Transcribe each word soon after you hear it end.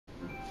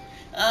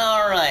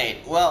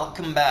Alright,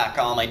 welcome back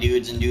all my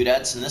dudes and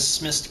dudettes, and this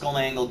is Mystical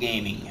Mangle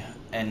Gaming.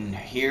 And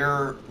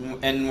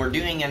we're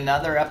doing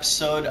another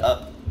episode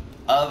of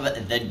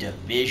The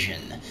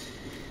Division.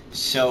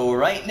 So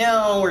right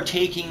now we're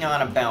taking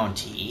on a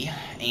bounty,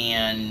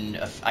 and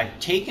I've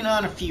taken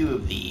on a few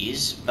of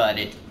these, but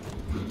it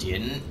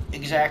didn't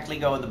exactly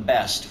go the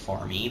best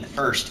for me the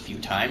first few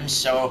times,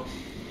 so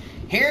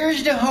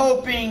here's to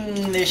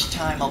hoping this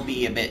time will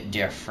be a bit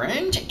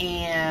different,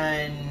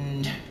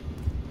 and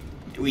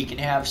we can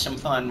have some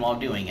fun while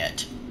doing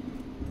it.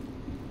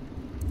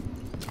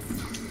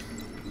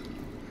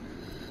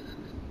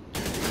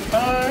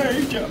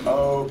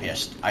 Oh,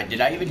 pissed. Did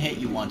I even hit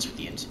you once with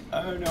the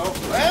Oh, no.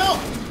 Well!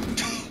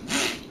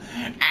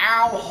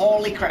 Ow,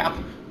 holy crap.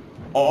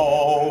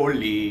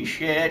 Holy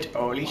shit,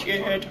 holy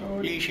shit,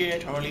 holy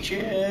shit, holy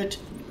shit.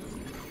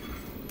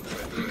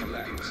 Friendly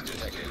combatants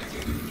detected.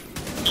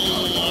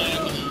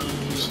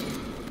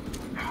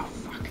 Oh,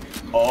 fuck.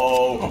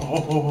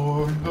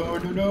 Oh, no,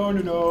 no, no,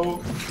 no,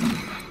 no.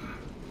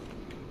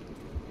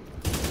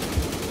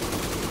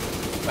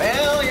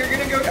 Well, you're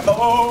gonna go.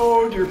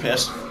 Oh, dear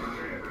piss.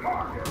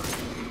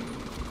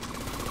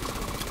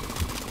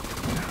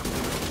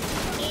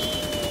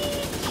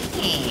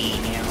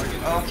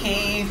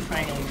 Okay,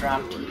 finally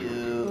dropped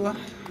you.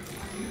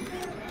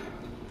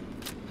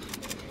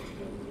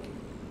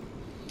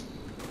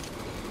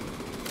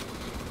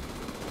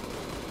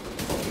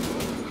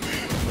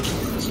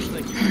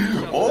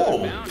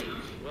 Oh!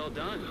 Well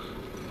done.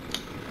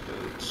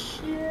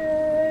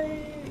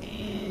 Okay,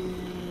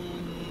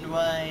 and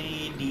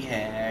why the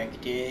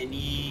heck did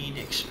it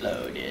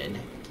exploded?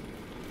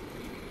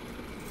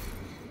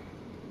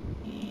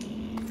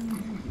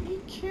 And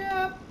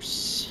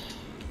recaps.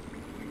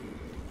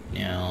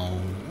 Now,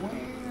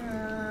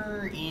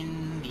 where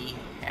in the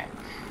heck?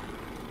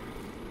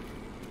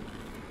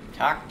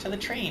 Talk to the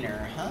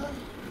trainer, huh?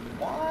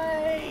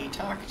 Why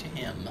talk to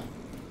him?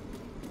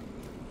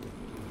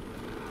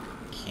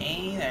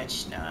 Okay,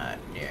 that's not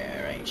the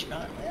right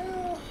spot.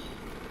 Well,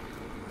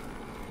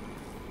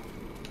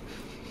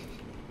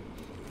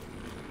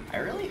 I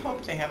really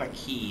hope they have a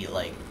key,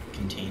 like,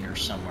 container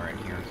somewhere in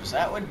here, because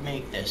that would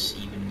make this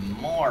even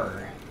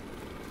more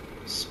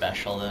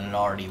special than it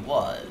already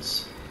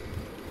was.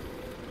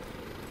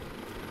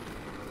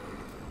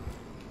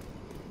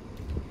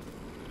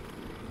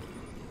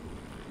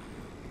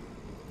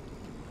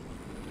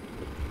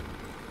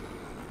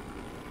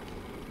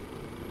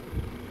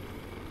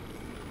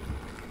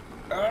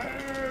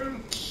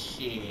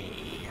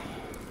 Okay.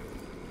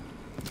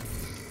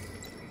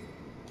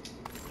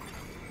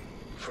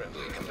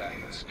 Friendly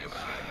combatants nearby.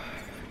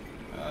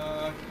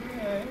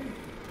 Okay.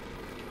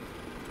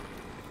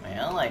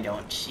 Well, I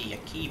don't see a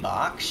key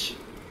box.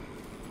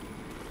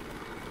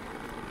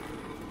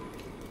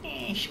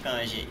 I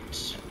suppose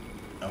it's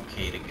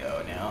okay to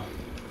go now,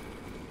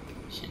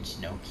 since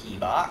no key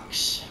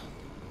box.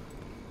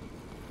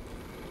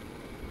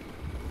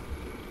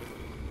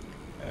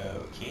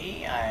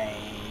 Okay,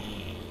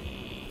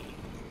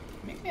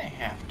 maybe I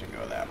have to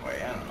go that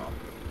way, I don't know.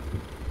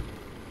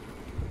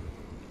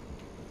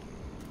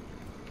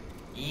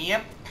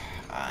 Yep,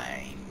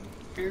 I'm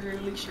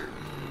fairly certain.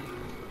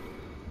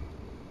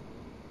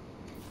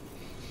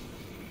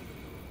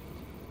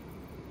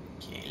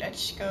 Okay,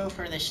 let's go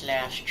for this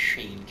last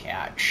shade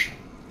catch.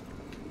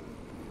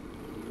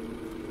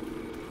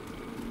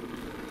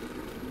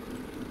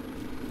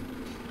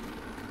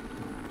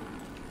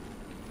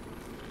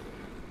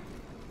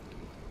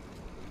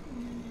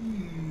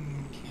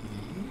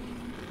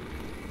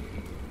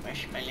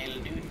 What's my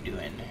little dude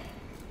doing?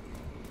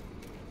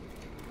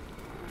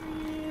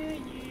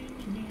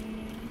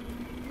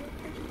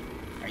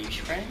 Are you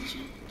friends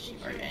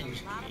or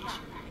enemies?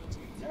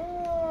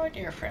 No,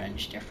 dear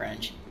friends, dear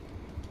friends.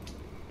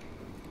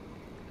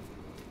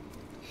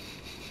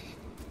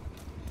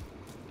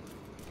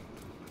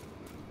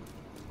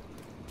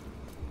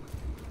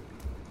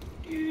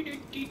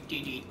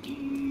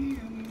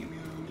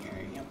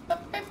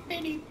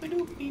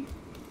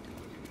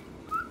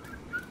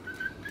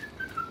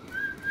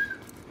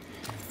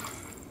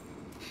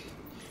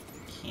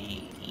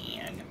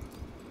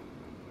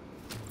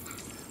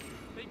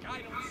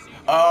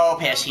 Oh,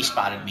 piss, he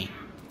spotted me.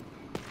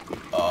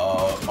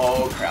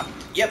 Oh crap.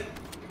 Yep.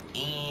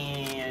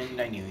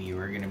 And I knew you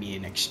were gonna be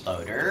an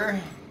exploder.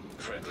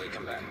 Friendly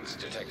combatants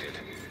detected.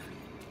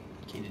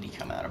 Okay, did he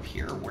come out of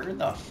here? Where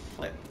the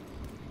flip?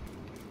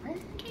 Where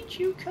did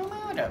you come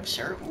out of,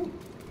 sir? Ooh.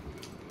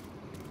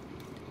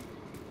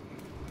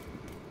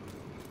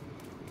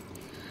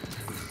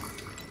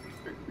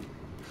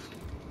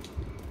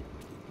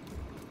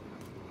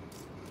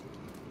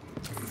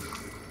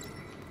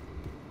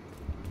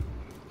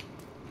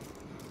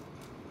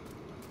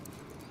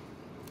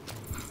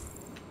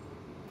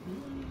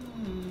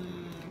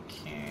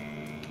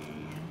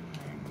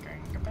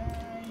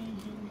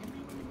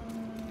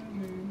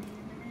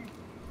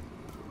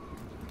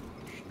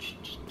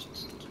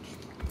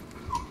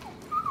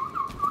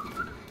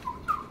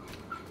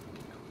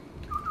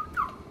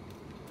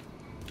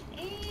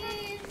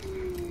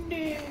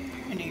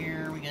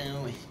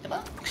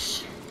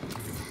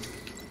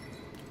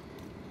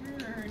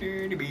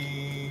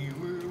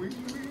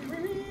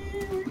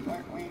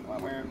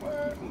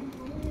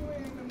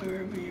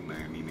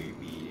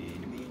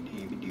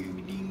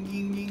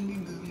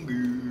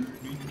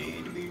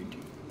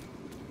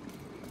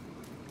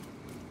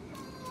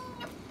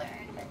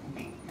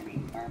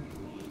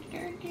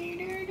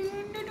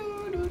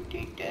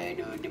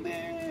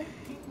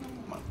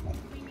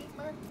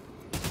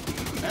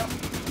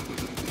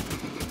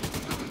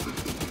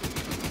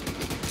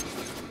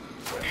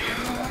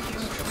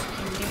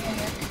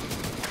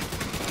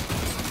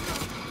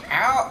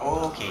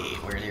 Ow! Okay,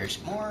 where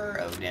there's more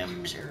of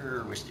them's,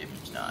 or was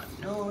them's not?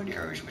 No,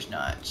 theirs was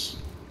not.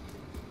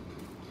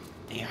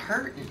 They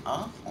hurt an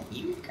awful.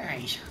 You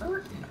guys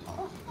hurt an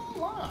awful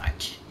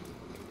lot.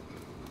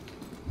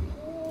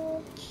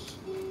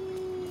 Okay.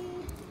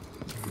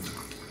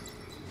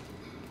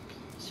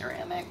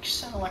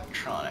 Ceramics and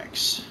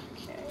electronics.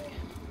 Okay.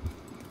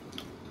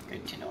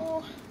 Good to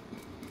know.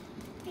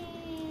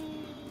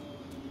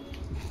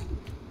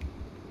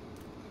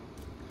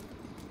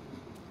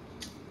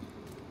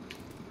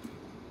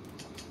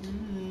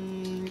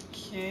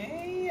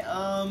 Okay,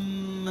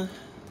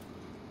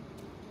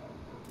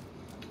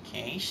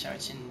 okay, so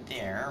it's in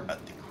there,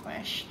 but the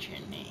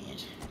question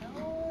is,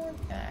 how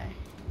the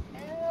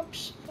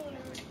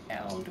absolute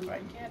hell do I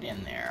get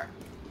in there?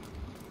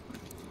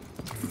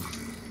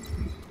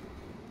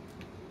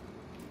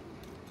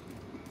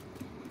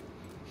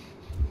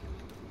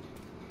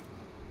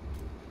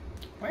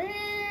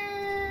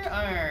 Where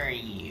are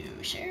you,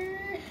 sir?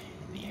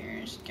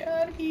 There's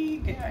gotta be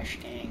a gosh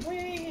dang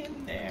way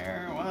in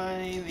there.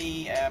 Why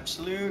the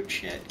absolute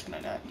shit can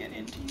I not get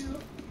into you?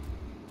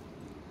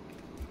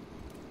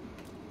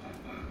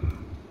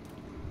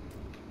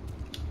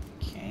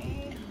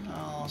 Okay,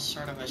 I'll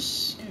sort of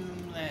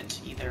assume that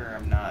either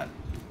I'm not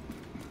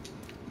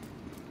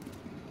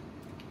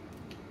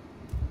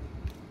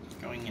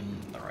going in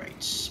the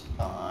right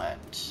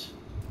spot,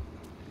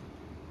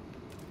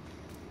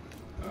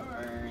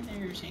 or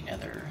there's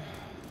another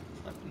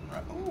flipping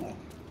ooh.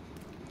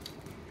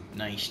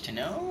 Nice to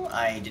know.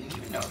 I didn't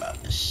even know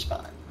about this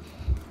spot.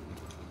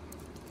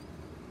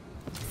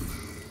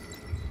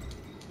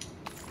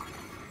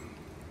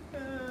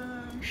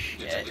 Oh,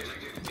 shit.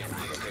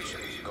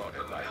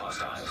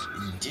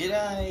 Did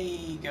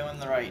I go in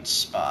the right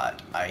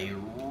spot? I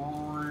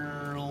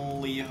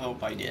really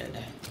hope I did.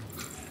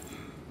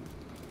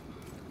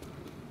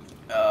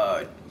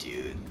 Oh,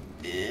 dude.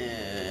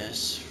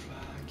 This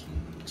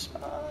fucking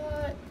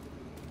spot.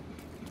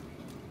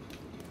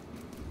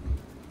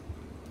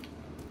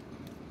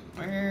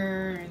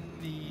 Where in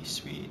the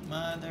sweet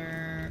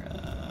mother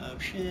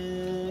of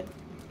shit?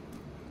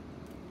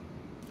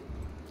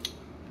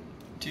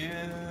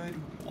 Dude,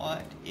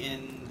 what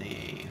in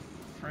the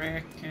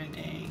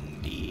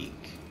frickin'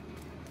 deek?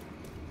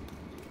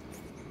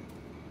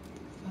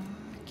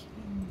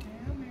 Fucking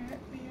damn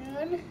it,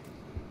 man.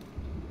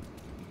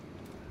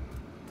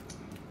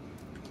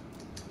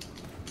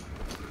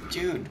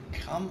 Dude,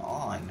 come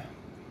on.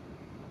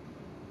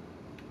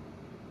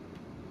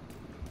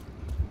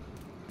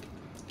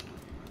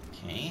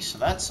 Okay, so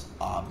that's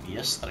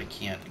obvious that I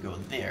can't go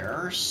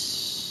there,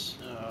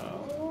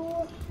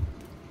 so...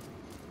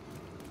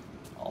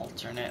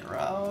 alternate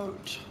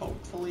route,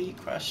 hopefully,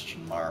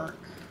 question mark.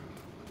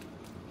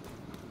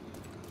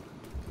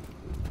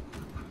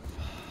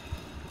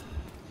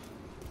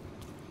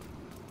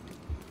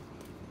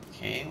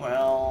 Okay,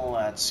 well,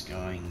 that's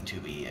going to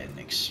be an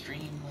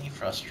extremely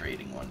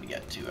frustrating one to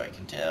get to, I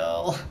can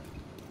tell.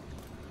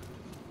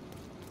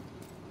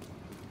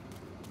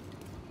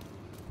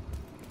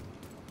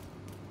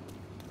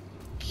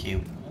 Okay,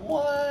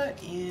 what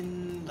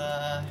in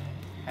the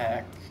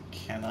heck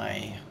can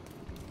I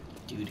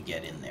do to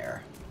get in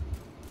there?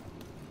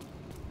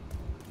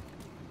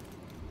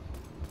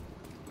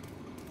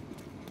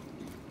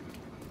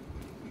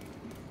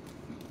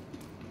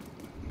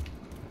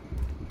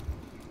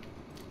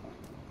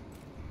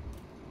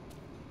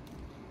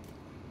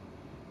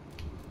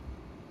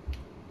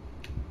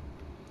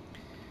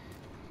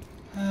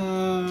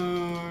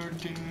 Oh,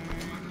 dang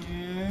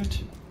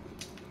it.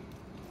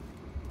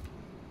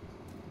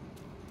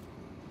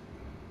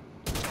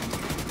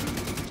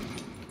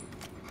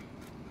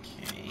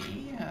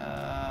 Okay,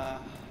 oh,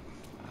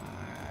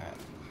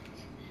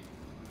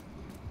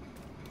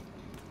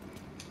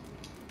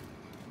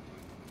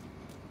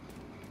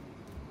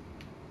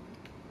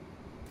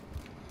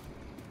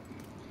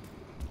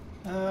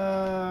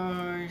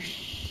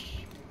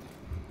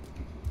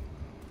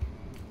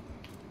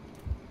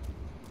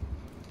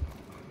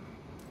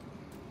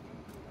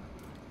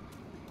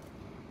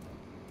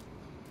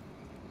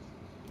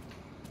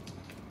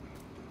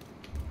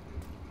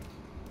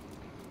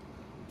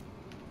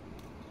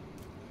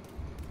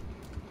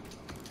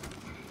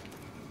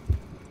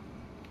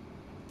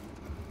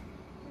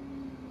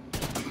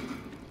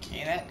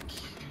 okay, that...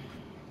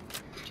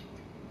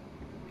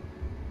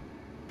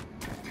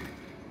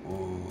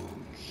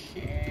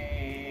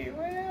 Okay,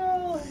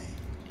 well,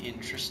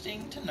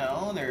 interesting to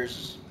know.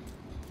 There's...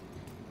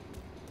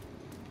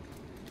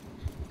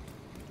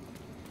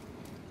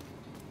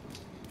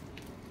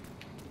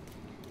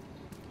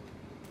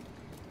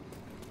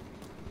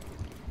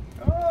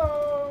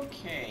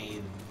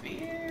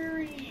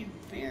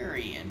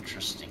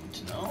 interesting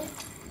to know.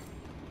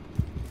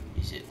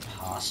 Is it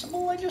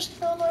possible I just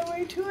found my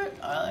way to it?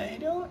 I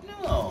don't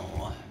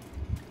know.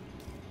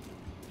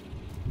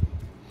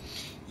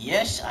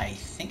 Yes, I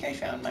think I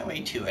found my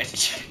way to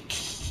it.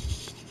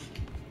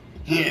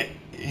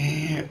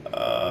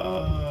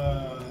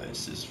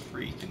 This is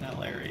freaking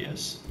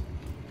hilarious.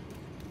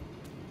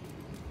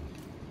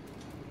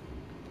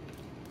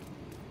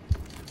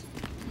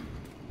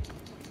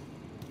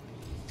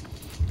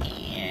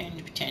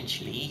 And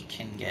potentially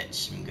can get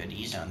some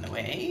goodies on the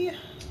way.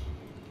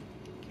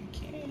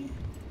 Okay.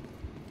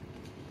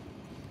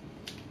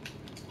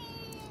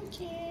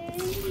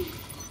 Okay.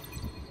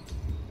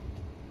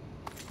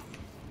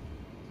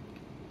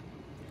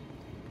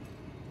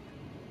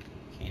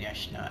 Okay,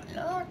 that's not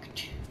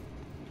locked.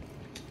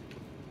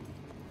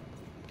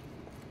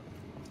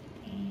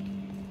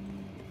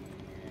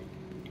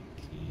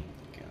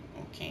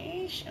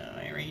 Okay, so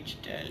I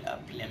reached the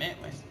up limit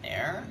with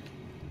there.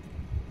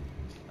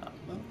 Up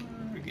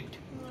over, good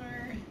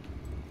tour.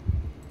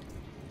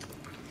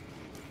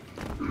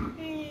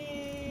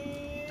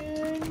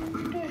 And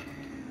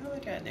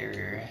what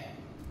other?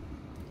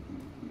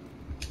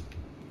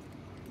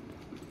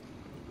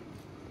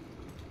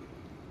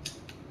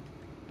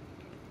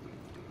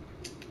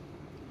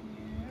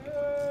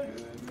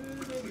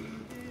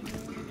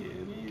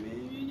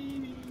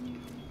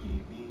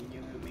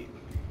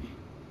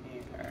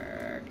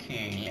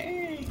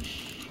 Okay,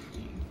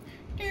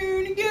 there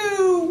we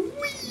go.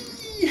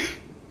 Whee!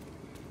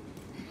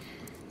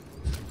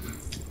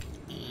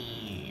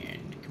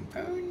 And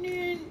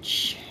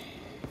components.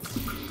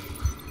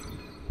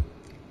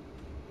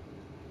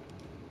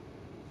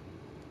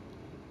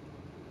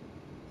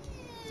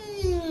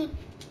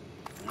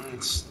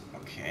 It's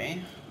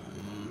okay.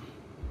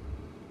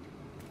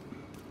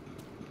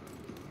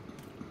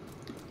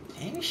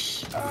 This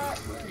spot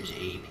was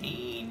a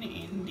pain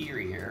in the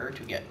rear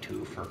to get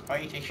to for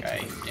quite a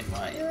shifting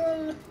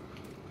while.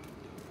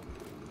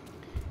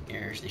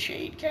 There's the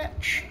shade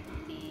catch.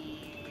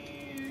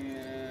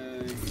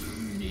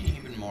 And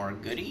even more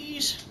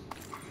goodies.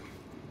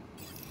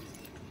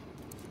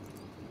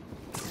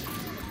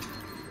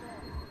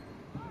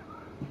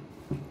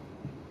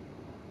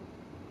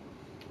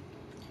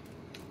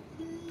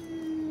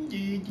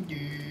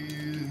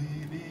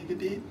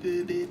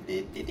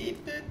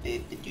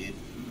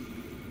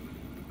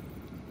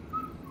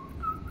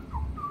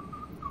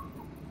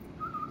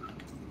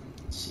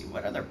 Let's see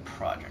what other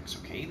projects.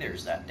 Okay,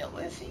 there's that dealt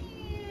with.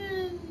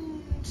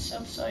 And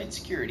Southside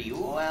Security.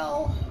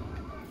 Well,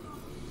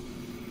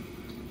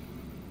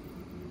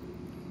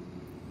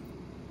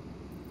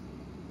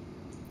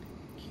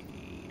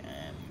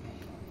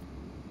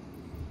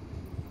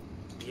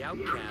 The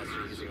outcasts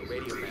are using a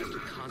radio mast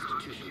at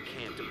Constitution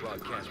Camp to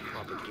broadcast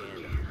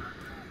propaganda.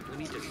 We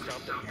need to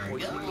stop them there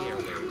we go. poisoning the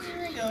airwaves.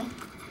 There we go.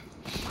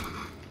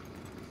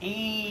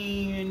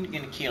 And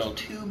gonna kill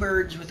 2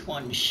 birds with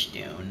 1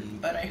 stone,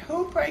 but I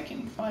hope I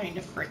can find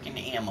a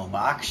frickin' ammo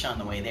box on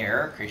the way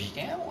there, because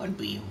that would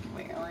be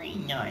very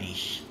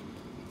nice.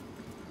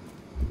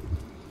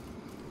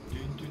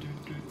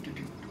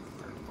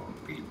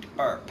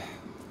 Burp.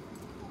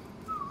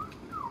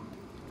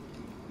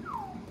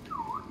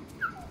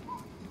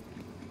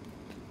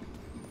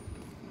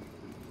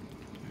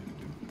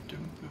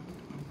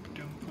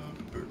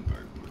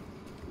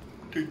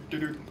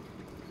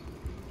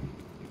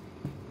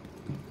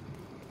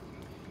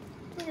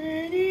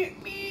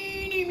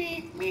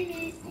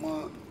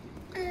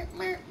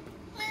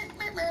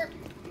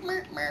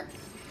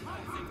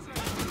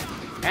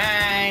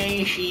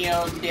 Hi,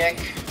 shield dick.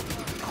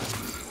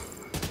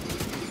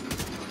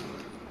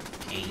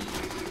 Hey,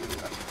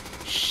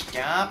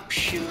 stop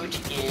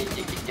shooting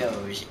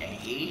those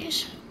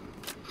A's.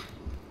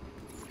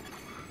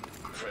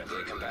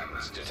 Friendly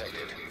combatants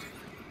detected.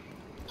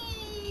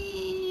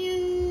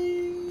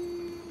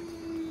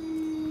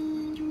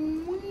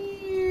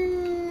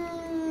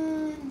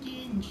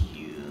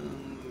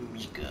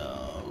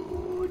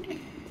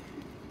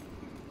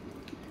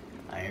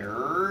 I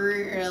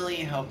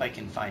really hope I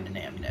can find an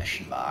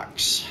ammunition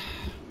box.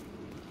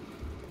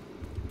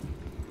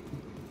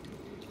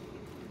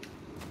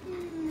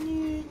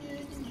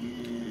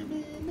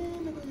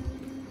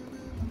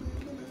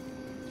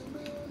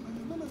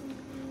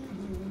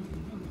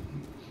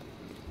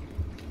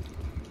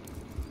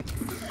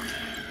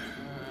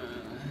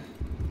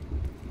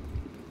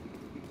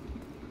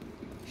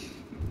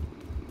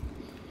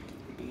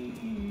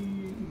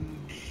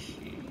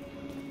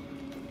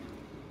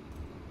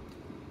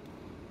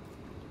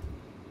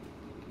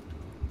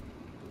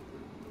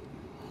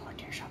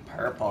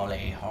 Purple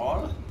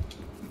a-hole.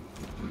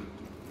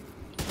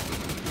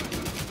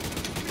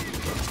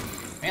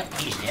 Well,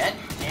 he's dead.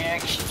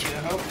 Next to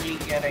hopefully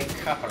get a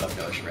couple of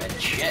those red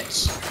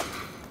shits.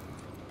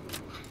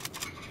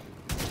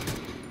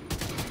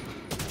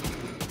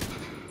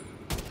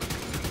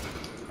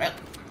 Well,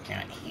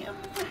 got him.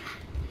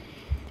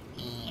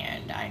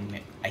 And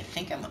I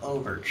think I'm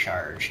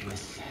overcharged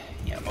with,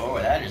 yeah, oh,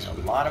 that is a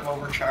lot of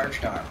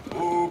overcharged arm.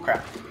 Oh,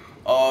 crap.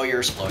 Oh, you're a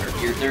exploder.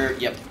 You're there,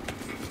 yep.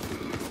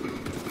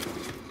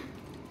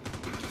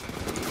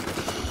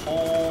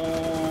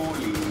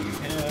 Holy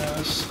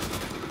piss.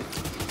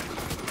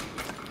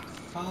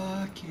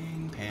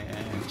 Fucking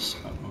piss.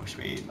 Oh,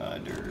 sweet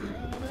mother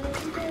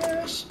of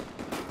piss.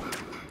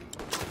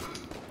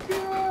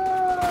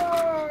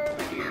 Oh,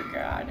 dear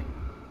God.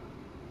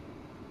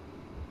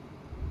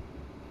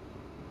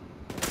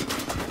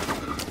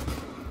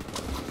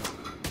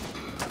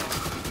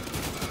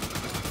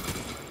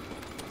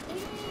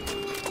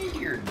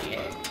 You're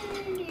dead.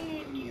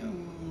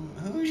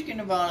 Who's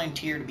gonna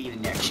volunteer to be the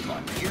next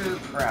one? You're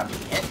probably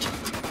it.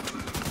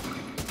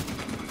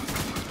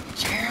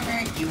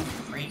 Damn it, you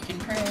freaking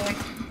prick.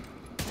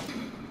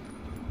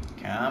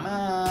 Come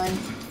on.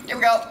 There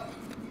we go.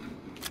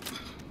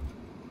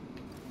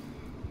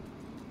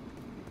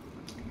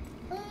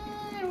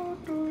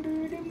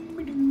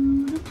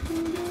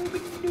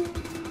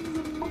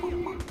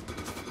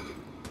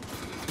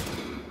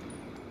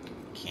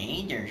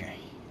 Okay, there's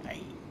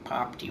I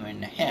popped you in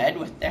the head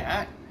with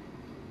that.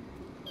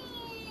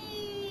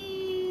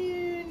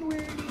 And where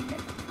did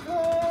it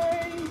go?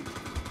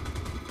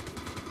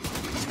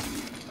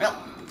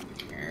 Well,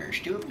 there's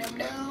two of them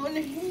down.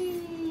 And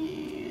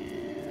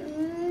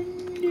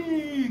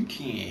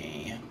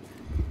okay.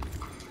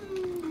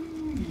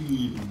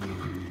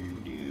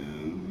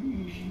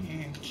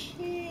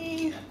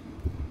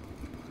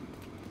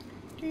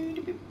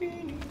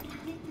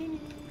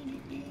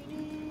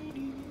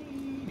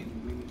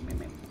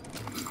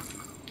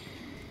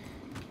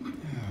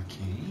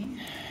 Okay,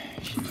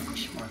 some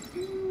more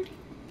food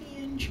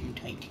and some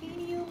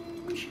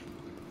titaniums,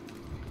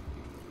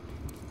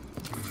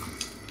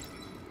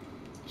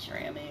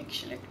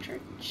 ceramics,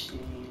 electrics,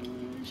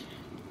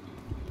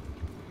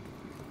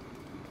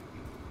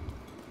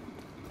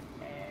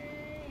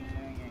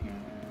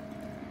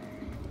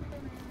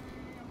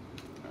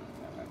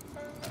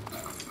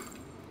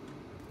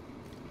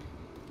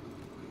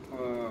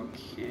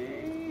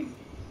 okay.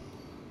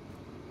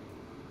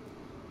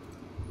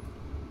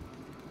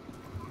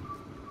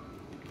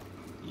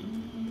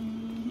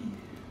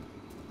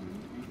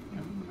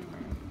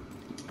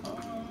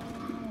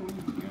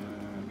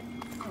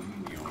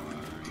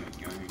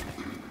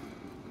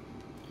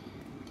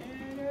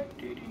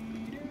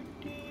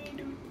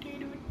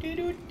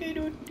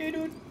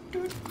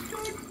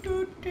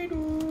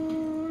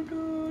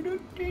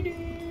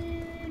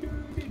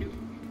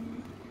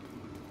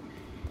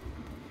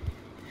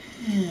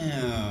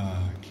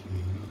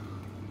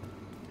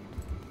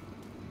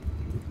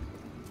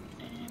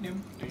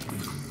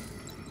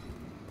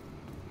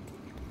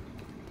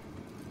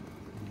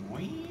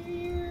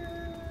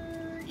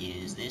 Where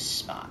is this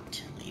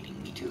spot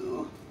leading me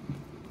to?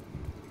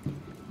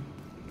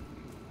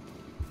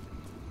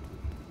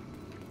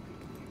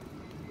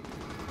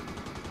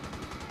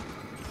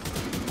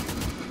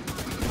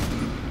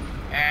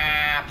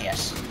 Ah,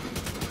 piss.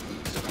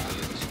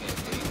 Civilians in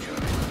danger.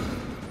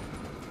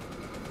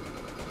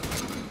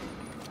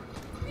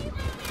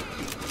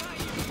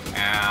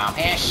 Oh,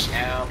 piss,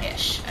 oh,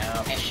 piss,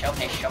 oh, piss, oh,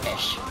 piss, oh,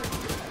 piss.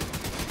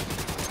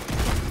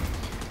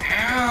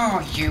 Ow,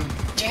 you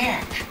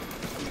dick!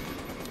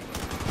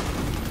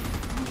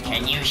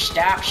 Can you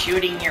stop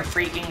shooting your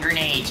freaking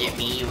grenades at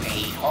me, you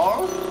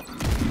a-hole?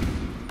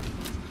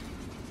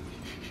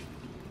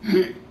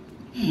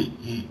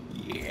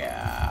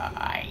 Yeah,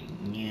 I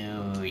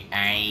knew.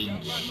 I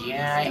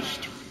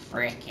just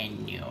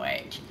frickin' knew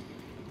it.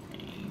 I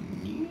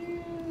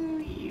knew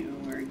you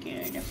were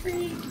gonna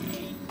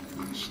freaking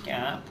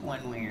stop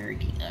one way or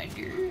the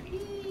other.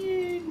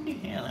 And the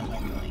hell am I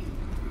going?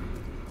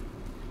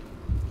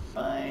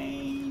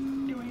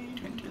 Find a way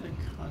to enter the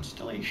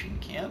Constellation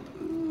Camp.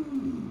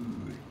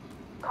 Ooh.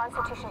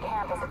 Constitution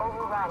Camp is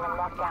overrun and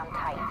locked down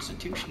tight.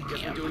 Constitution Guess we're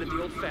Camp. doing it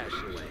the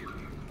old-fashioned way.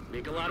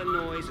 Make a lot of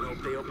noise and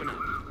hope they open up.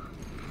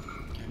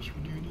 Guess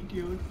we're doing it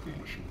the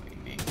old-fashioned way.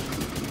 Make noise and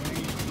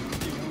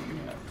they open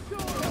up.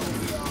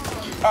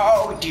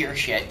 Oh, dear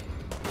shit.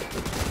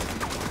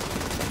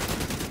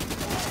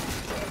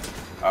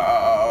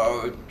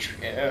 Oh,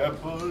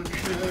 triple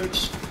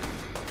shits.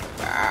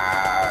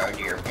 Oh,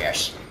 dear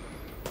piss.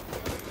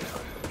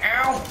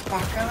 Ow,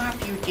 fuck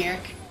off, you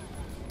dick.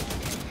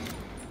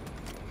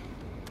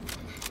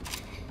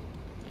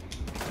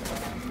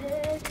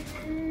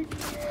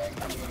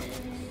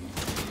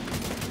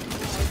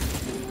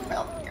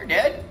 Well, you're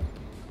dead.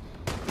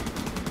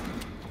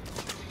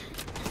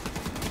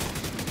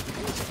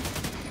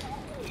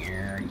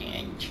 You're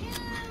dead too.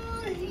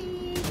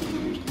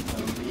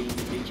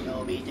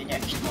 It'll be the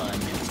next one.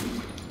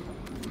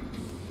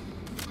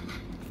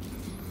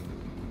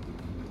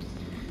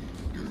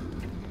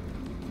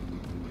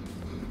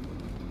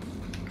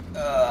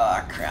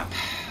 Oh, crap.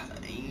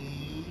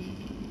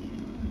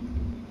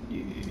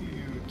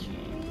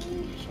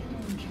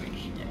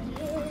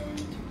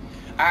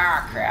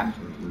 Ah, crap.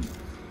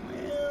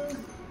 Well,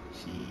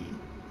 see.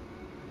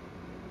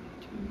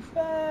 2,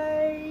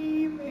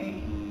 5,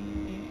 8.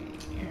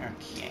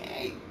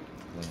 Okay.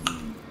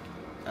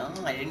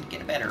 Oh, I didn't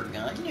get a better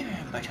gun,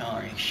 but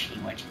I'll see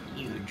what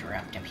you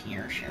dropped up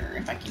here, sure,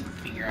 if I can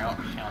figure out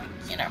how to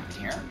get up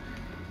here.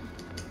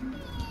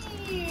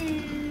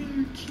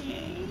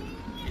 Okay.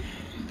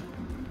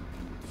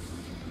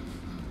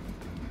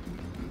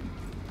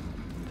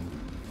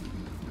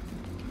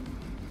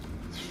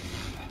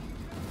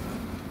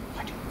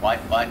 What?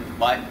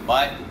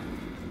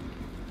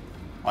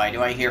 Why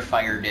do I hear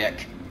fire,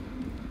 Dick?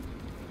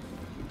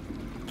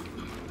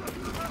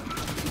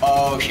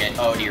 Oh shit,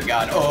 oh dear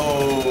god,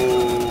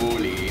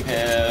 holy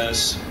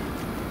piss.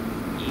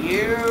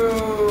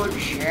 You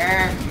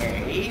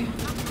Jackie.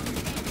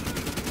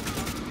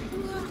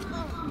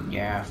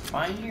 Yeah,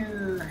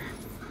 fire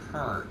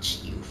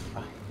hurts, you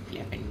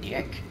flippin'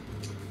 dick.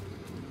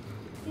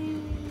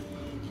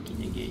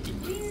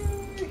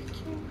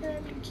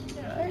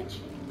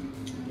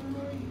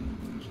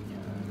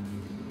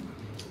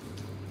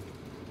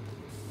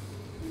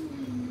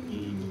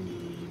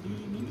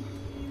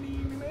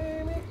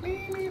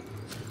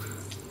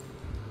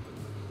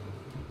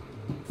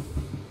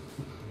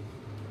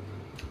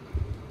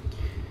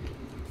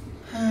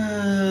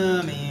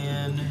 Oh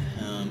man.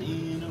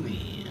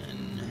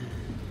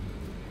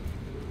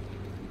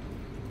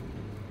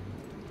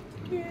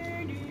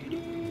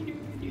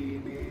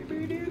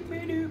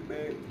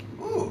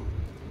 Ooh,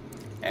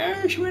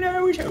 that's what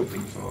I was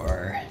hoping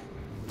for.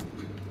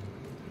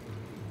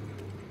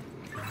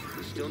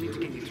 We still need to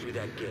get you through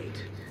that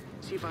gate.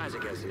 See if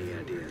Isaac has any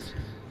ideas.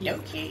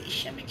 Locate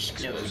some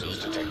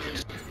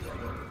explosives.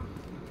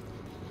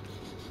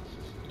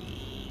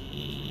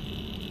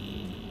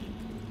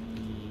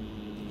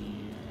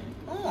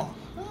 Oh,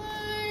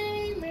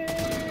 hi,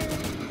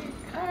 man.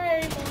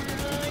 Hi,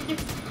 Morag.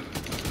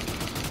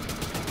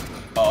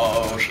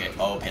 Oh, shit.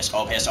 Oh, piss.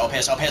 Oh, piss. Oh,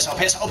 piss. Oh, piss. Oh,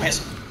 piss. Oh,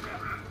 piss.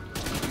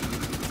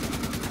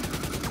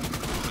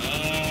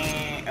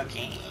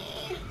 Okay.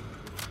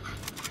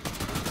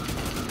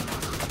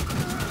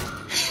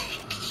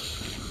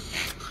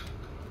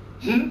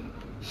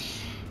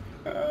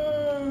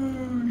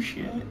 Oh,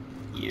 shit.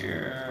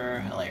 You're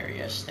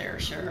hilarious there,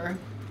 sir.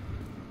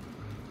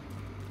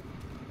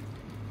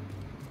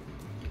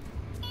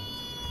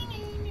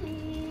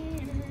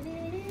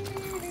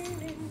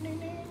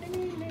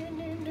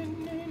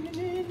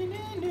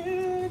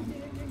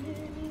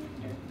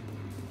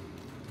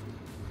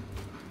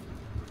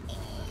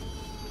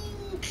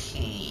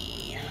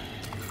 Okay.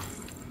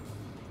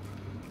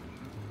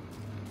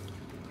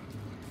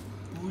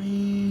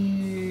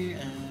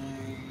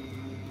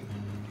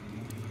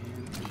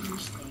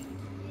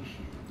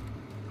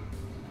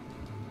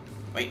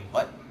 Wait,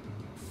 what?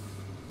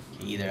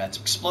 Okay, either that's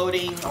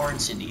exploding or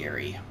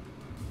incendiary.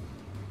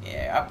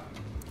 Yep.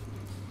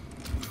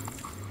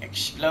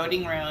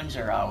 Exploding rounds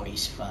are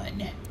always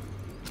fun.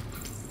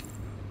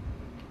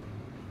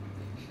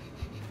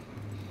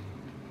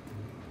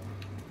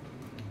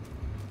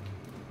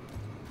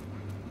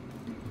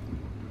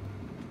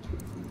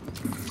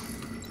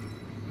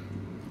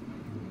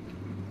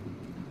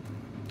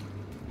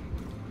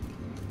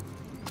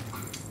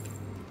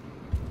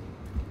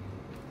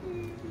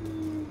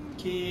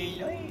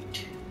 Okay,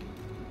 light.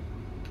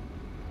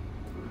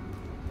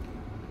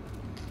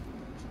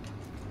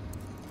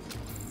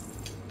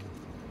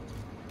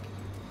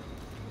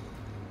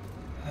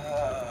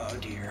 Oh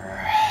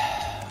dear.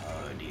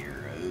 Oh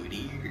dear. Oh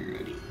dear.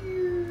 Oh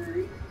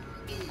dear. Oh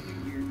dear.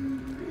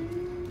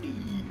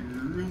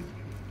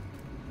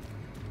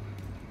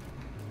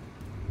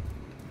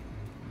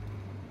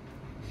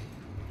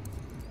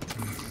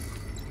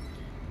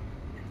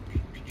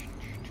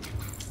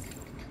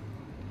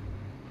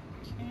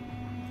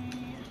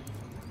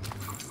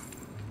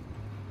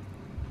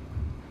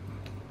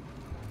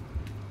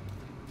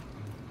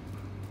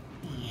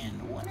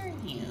 And what are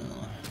you?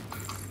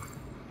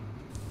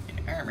 An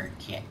armor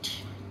kit.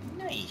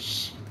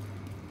 Nice.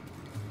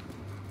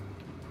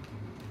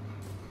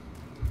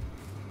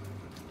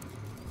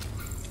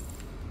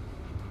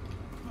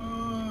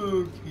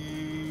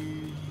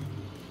 Okay.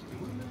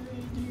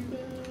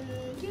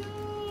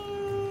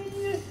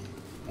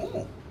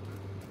 Oh.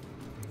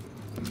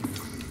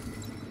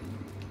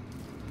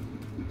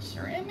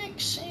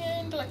 Ceramics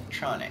and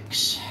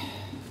electronics.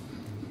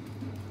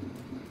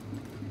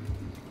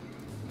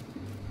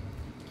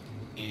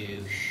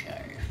 Oh,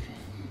 sharp.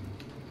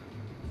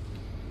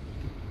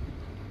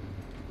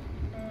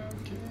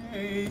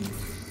 Okay.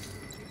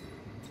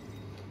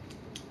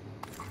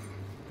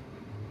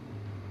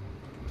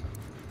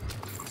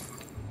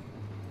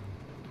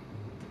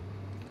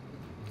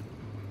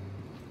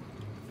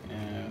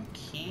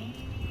 Okay.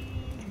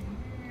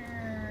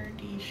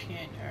 RD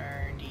shit,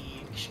 RD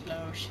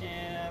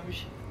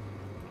explosives.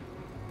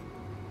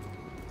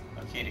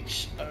 Okay,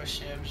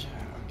 explosives.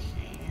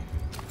 Okay.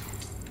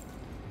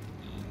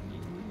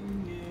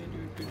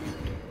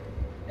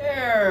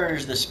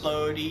 There's the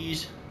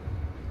splodies.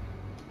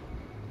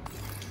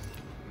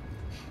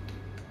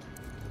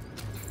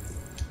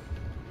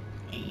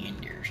 And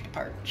there's the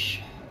parts.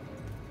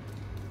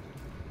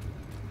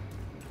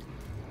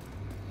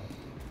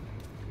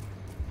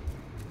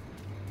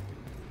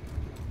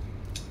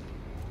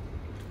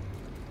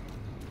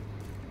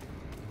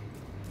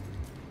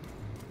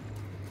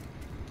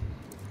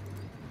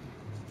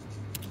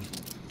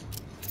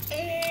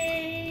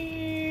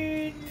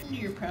 And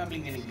you're probably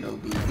gonna go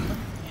boom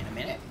in a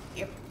minute.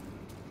 Yep.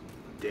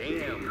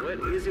 Damn, what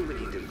is it with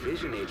you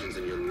division agents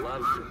and your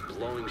love for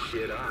blowing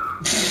shit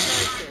up?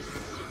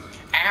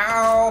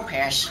 Ow,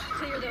 pass.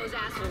 Clear those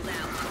assholes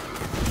out.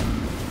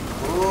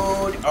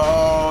 Food.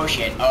 Oh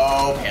shit.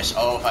 Oh piss.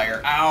 Oh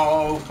fire.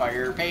 Ow,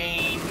 fire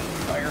pain.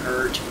 Fire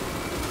hurt.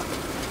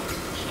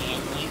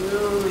 Can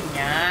you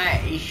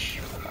not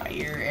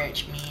fire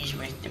at me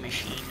with the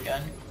machine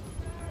gun?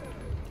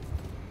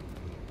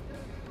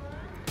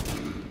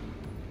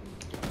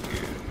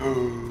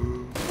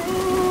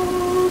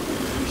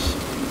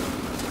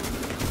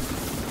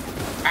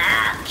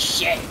 Ah,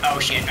 shit. Oh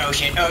shit. Oh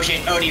shit. Oh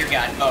shit. Oh dear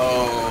god.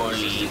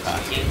 Holy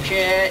fucking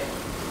shit.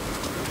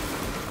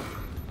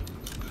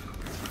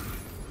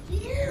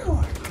 You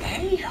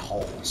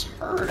a-holes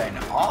hurt an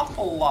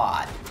awful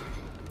lot.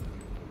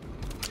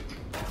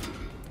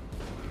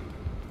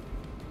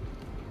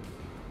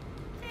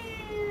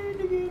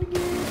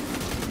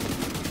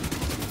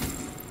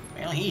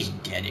 Well, he's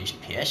dead as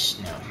piss.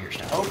 Now here's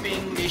to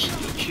hoping this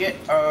gets shit.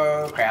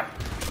 Oh crap.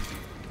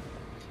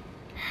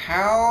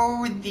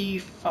 How the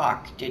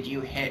fuck did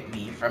you hit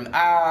me from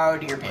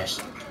out your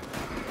piss?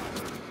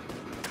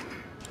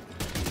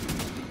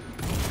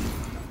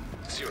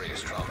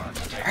 Serious trauma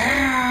detected.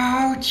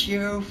 Ouch,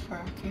 you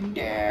fucking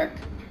dick.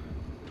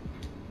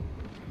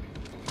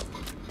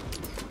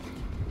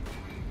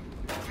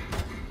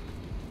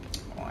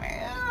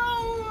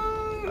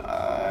 Well,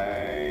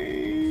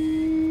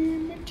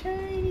 I'm a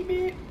tiny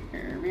bit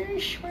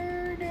nervous.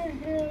 Where the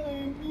hell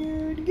am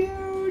you to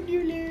go,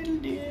 you little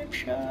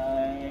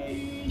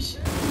dipshites?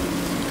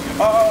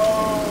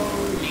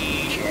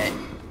 Holy shit.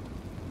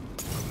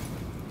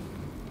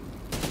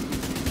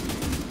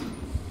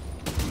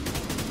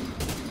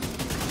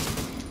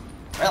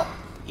 Well,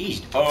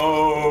 he's...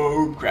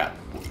 Oh, crap.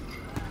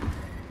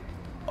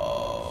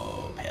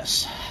 Oh,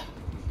 piss.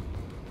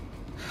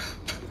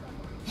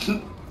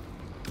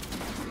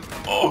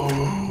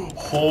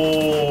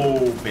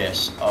 Oh,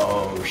 piss.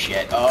 Oh,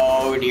 shit.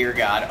 Oh, dear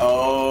God.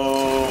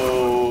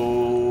 Oh,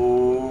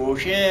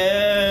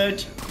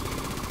 shit.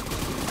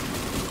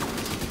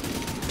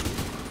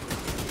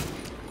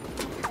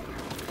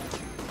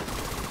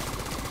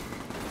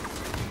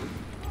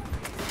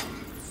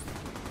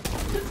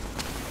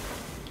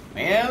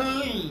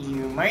 Well,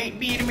 you might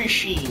be a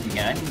machine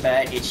gun,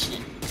 but it's...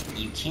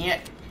 You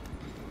can't...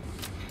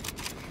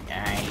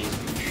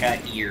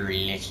 Shut your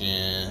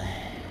little...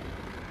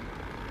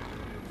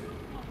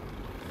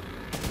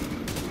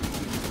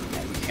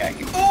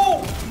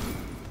 Oh!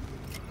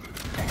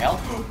 The hell?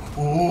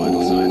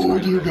 Oh,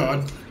 dear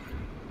God.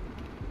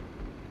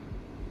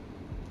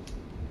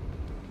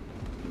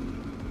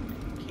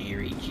 Okay,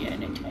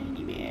 regen a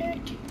tiny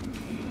bit.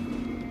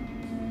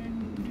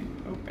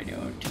 And hope I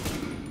don't.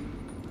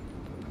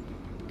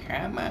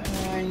 Come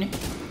on.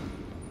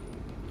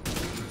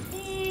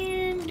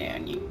 And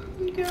down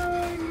you go.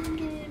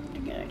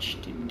 And gosh,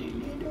 to the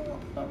little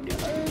of the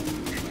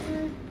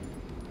archer.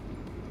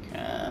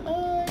 Come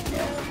on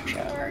down,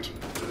 chart.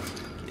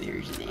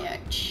 There's that.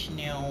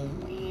 Now,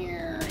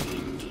 where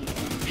in the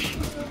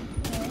action?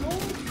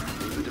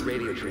 The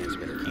radio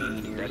transmitter.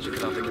 Okay, That should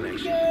cut off the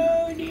connection.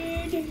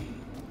 loaded.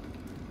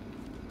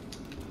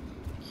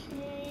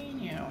 Okay,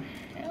 now,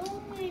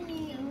 how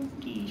many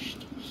of these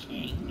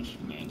things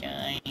did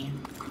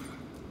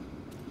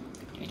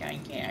I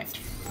get?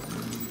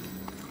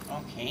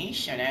 Okay,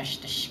 so that's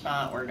the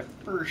spot where the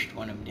first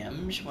one of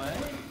them was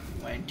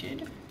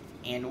wanted.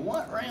 And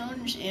what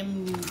rounds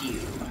am due?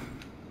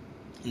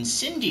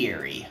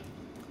 Incendiary.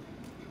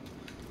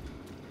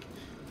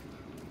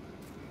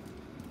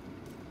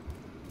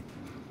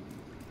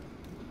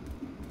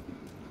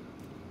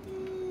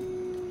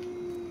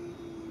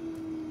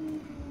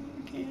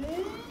 Okay.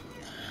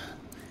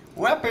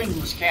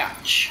 Weapons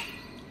catch.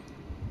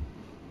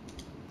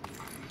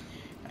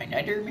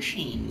 Another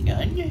machine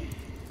gun.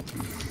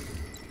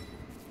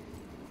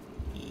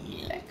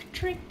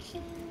 Electric.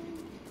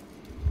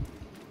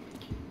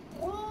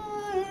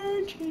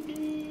 What do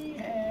they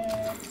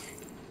have?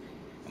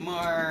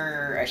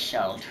 More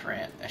assault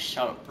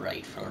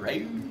rifle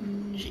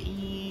rounds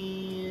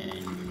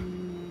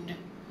and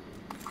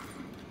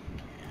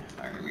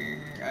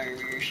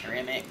armor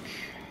ceramic.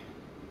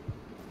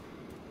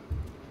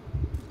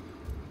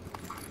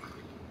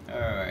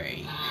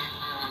 Alright.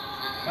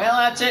 Well,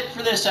 that's it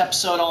for this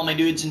episode, all my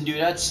dudes and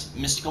dudettes.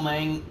 Mystical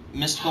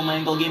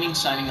Mangle Gaming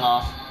signing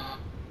off.